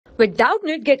With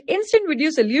Doubtnut, get instant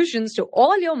video solutions to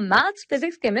all your maths,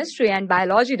 physics, chemistry, and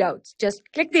biology doubts. Just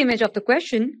click the image of the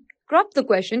question, crop the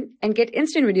question, and get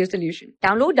instant video solution.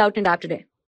 Download Doubtnut app today.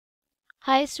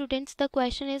 Hi students, the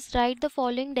question is write the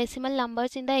following decimal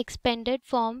numbers in the expanded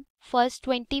form. First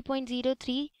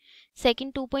 20.03,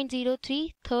 second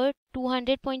 2.03, third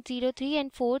 200.03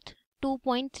 and fourth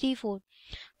 2.34.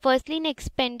 Firstly, in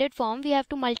expanded form, we have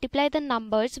to multiply the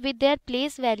numbers with their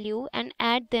place value and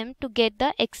add them to get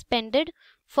the expanded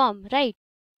form, right?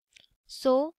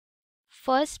 So,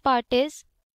 first part is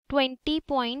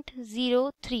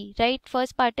 20.03, right?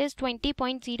 First part is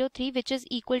 20.03, which is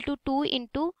equal to 2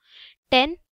 into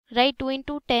 10, right? 2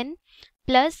 into 10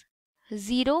 plus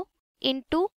 0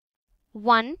 into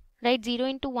 1, right? 0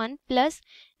 into 1 plus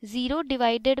 0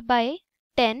 divided by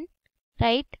 10,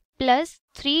 right? Plus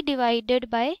 3 divided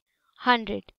by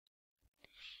 100.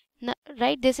 Now,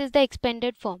 right? This is the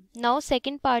expanded form. Now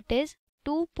second part is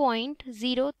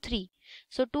 2.03.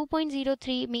 So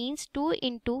 2.03 means 2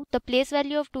 into, the place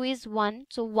value of 2 is 1.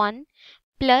 So 1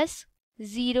 plus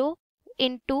 0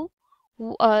 into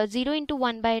 0 into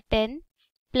 1 by 10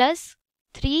 plus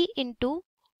 3 into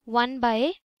 1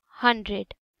 by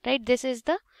 100. Right? This is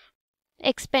the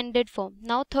expanded form.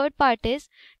 Now third part is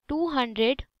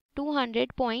 200.03.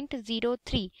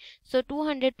 So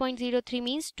 200.03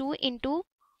 means 2 into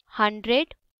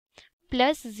 100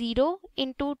 plus 0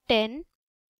 into 10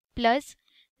 plus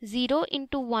 0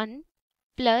 into 1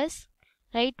 plus,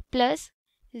 right, plus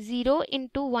 0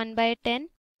 into 1 by 10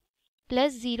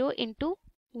 plus 0 into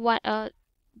 1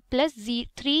 plus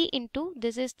 3 into,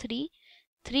 this is 3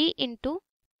 into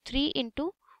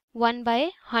 1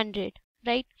 by 100,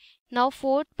 right? Now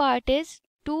fourth part is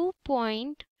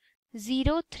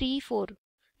 2.034,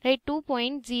 right?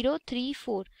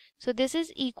 2.034. So this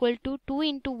is equal to 2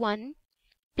 into 1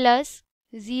 plus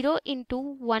 0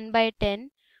 into 1 by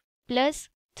 10 plus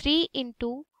 3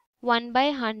 into 1 by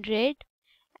 100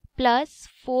 plus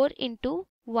 4 into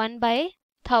 1 by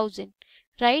 1000,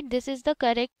 right? This is the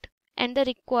correct and the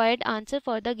required answer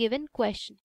for the given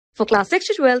question. For class 6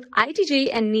 to 12, IIT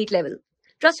JEE and NEET level.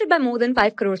 Trusted by more than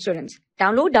 5 crore students.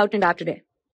 Download Doubtnut app today.